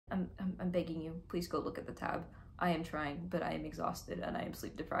I'm begging you, please go look at the tab. I am trying, but I am exhausted and I am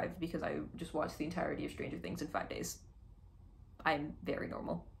sleep deprived because I just watched the entirety of Stranger Things in 5 days. I'm very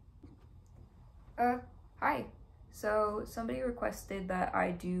normal. Hi. So somebody requested that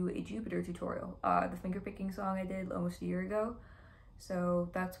I do a Jupiter tutorial, the fingerpicking song I did almost a year ago. So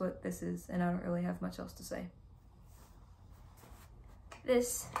that's what this is, and I don't really have much else to say.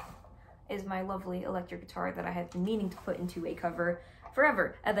 This is my lovely electric guitar that I have been meaning to put into a cover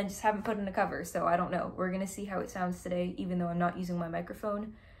forever, and then just haven't put in a cover, so I don't know. We're gonna see how it sounds today, even though I'm not using my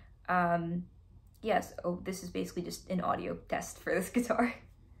microphone. Yes, oh, this is basically just an audio test for this guitar.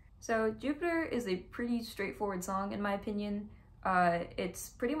 So Jupiter is a pretty straightforward song in my opinion. It's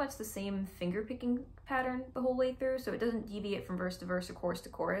pretty much the same finger picking pattern the whole way through, so it doesn't deviate from verse to verse or chorus to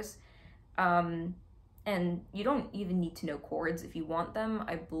chorus. And you don't even need to know chords if you want them.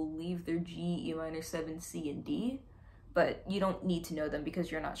 I believe they're G, E minor 7, C, and D, but you don't need to know them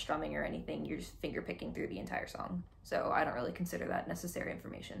because you're not strumming or anything. You're just finger picking through the entire song. So I don't really consider that necessary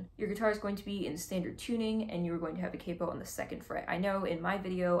information. Your guitar is going to be in standard tuning and you're going to have a capo on the 2nd fret. I know in my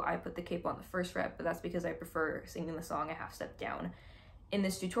video I put the capo on the 1st fret, but that's because I prefer singing the song a half step down. In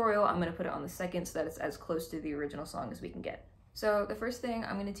this tutorial, I'm going to put it on the 2nd so that it's as close to the original song as we can get. So the first thing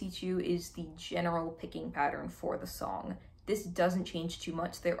I'm going to teach you is the general picking pattern for the song. This doesn't change too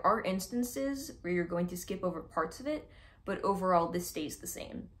much. There are instances where you're going to skip over parts of it, but overall this stays the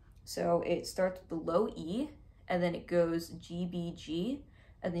same. So it starts with the low E, and then it goes G, B, G,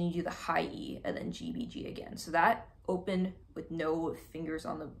 and then you do the high E, and then G, B, G again. So that open with no fingers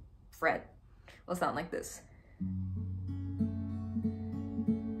on the fret will sound like this.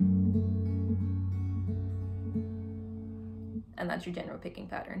 And that's your general picking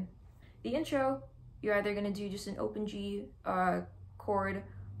pattern. The intro, you're either gonna do just an open G chord,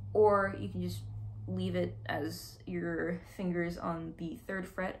 or you can just leave it as your fingers on the 3rd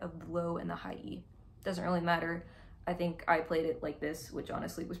fret of the low and the high E. Doesn't really matter. I think I played it like this, which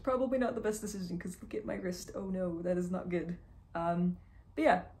honestly was probably not the best decision because look at my wrist. Oh no, that is not good. But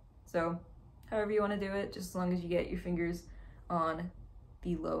yeah, so however you want to do it, just as long as you get your fingers on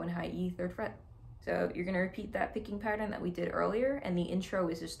the low and high E 3rd fret. So you're going to repeat that picking pattern that we did earlier, and the intro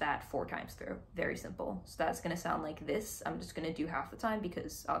is just that 4 times through. Very simple. So that's going to sound like this. I'm just going to do half the time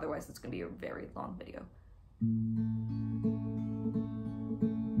because otherwise it's going to be a very long video.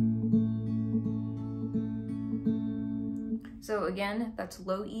 So again, that's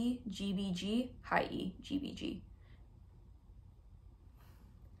low E, G, B, G, high E, G, B, G.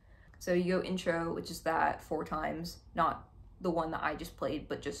 So you go intro, which is that 4 times, not the one that I just played,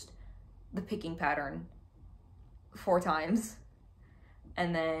 but just the picking pattern 4 times,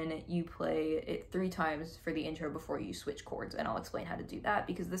 and then you play it 3 times for the intro before you switch chords, and I'll explain how to do that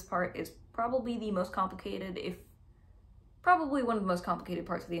because this part is probably the most complicated, probably one of the most complicated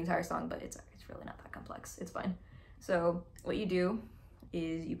parts of the entire song, but it's really not that complex. It's fine. So what you do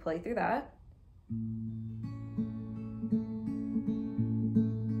is you play through that,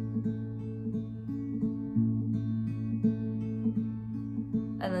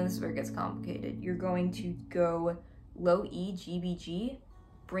 and then this is where it gets complicated. You're going to go low E, G, B, G,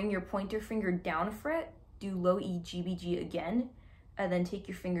 bring your pointer finger down a fret, do low E, G, B, G again, and then take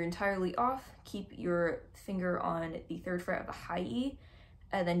your finger entirely off, keep your finger on the 3rd fret of the high E,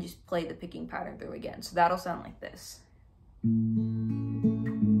 and then just play the picking pattern through again. So that'll sound like this. And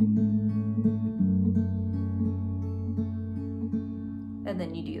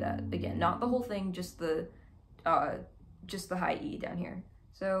then you do that again. Not the whole thing, just the high E down here.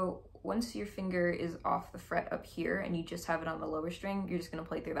 So once your finger is off the fret up here and you just have it on the lower string, you're just gonna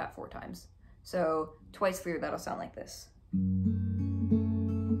play through that 4 times. So twice through, that'll sound like this.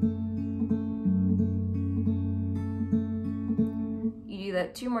 You do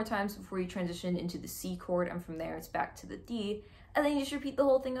that 2 more times before you transition into the C chord, and from there it's back to the D, and then you just repeat the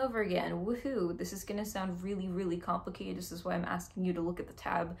whole thing over again. Woohoo! This is gonna sound really, really complicated. This is why I'm asking you to look at the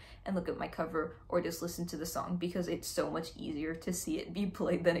tab and look at my cover, or just listen to the song, because it's so much easier to see it be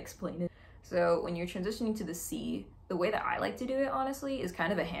played than explain it. So when you're transitioning to the C, the way that I like to do it, honestly, is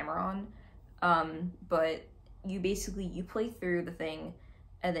kind of a hammer-on, but you play through the thing,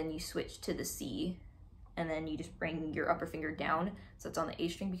 and then you switch to the C, and then you just bring your upper finger down, so it's on the A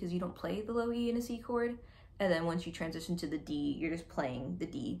string because you don't play the low E in a C chord. And then once you transition to the D, you're just playing the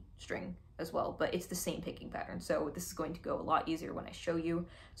D string as well, but it's the same picking pattern. So this is going to go a lot easier when I show you.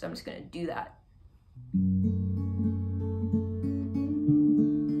 So I'm just gonna do that.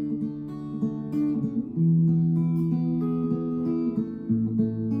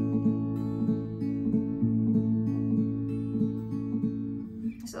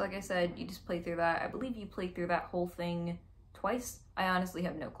 So like I said, you just play through that. I believe you play through that whole thing twice? I honestly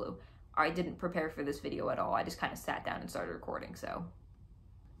have no clue. I didn't prepare for this video at all. I just kind of sat down and started recording, so.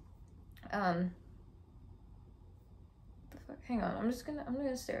 The fuck? Hang on, I'm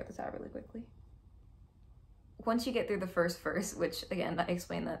gonna stare at the tab really quickly. Once you get through the first verse, which again, I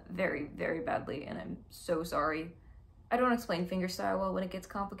explained that very, very badly, and I'm so sorry. I don't explain fingerstyle well when it gets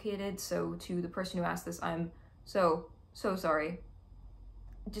complicated, so to the person who asked this, I'm so sorry.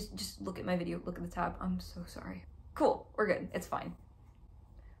 Just look at my video, look at the tab. I'm so sorry. Cool, we're good, it's fine.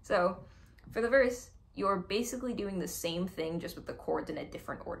 So, for the verse, you're basically doing the same thing just with the chords in a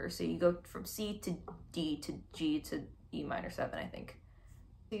different order. So you go from C to D to G to E minor 7, I think.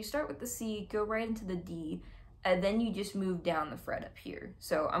 So you start with the C, go right into the D, and then you just move down the fret up here.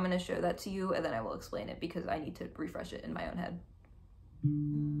 So I'm gonna show that to you, and then I will explain it because I need to refresh it in my own head.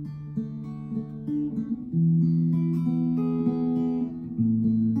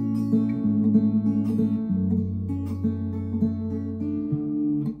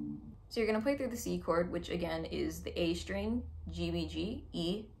 So you're gonna play through the C chord, which again is the A string, G, B, G,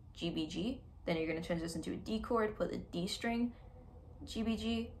 E, G, B, G. Then you're gonna transition to a D chord, play the D string, G, B,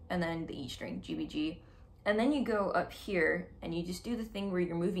 G, and then the E string, G, B, G. And then you go up here and you just do the thing where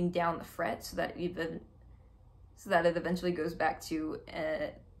you're moving down the fret so that it eventually goes back to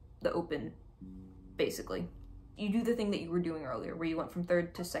the open, basically. You do the thing that you were doing earlier, where you went from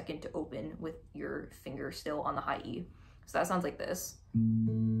third to second to open with your finger still on the high E. So that sounds like this.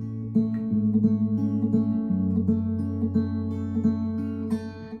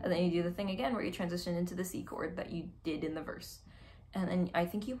 And then you do the thing again where you transition into the C chord that you did in the verse. And then I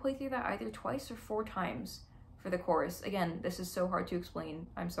think you play through that either twice or 4 times for the chorus. Again, this is so hard to explain.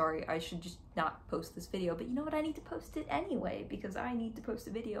 I'm sorry, I should just not post this video, but you know what? I need to post it anyway because I need to post a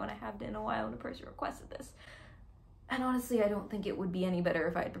video and I haven't in a while and a person requested this. And honestly, I don't think it would be any better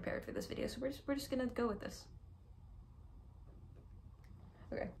if I had prepared for this video, so we're just gonna go with this.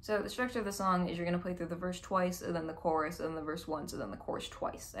 Okay, so the structure of the song is you're gonna play through the verse twice, and then the chorus, and then the verse once, and then the chorus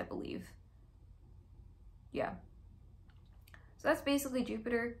twice, I believe. Yeah. So that's basically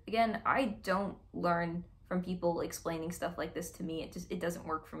Jupiter. Again, I don't learn from people explaining stuff like this to me. It doesn't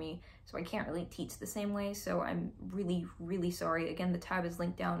work for me, so I can't really teach the same way, so I'm really, really sorry. Again, the tab is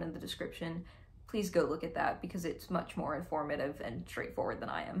linked down in the description. Please go look at that because it's much more informative and straightforward than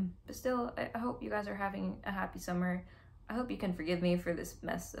I am. But still, I hope you guys are having a happy summer. I hope you can forgive me for this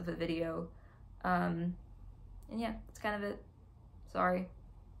mess of a video. And yeah, that's kind of it. Sorry.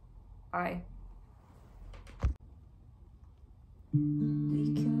 Bye.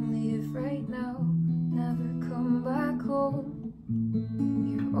 We can leave right now, never come back home.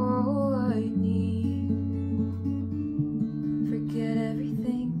 You're all I need. Forget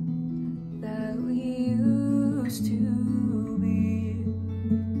everything that we used to be.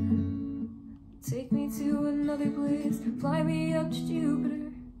 Take me to another place, fly me up to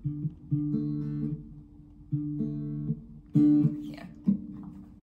Jupiter.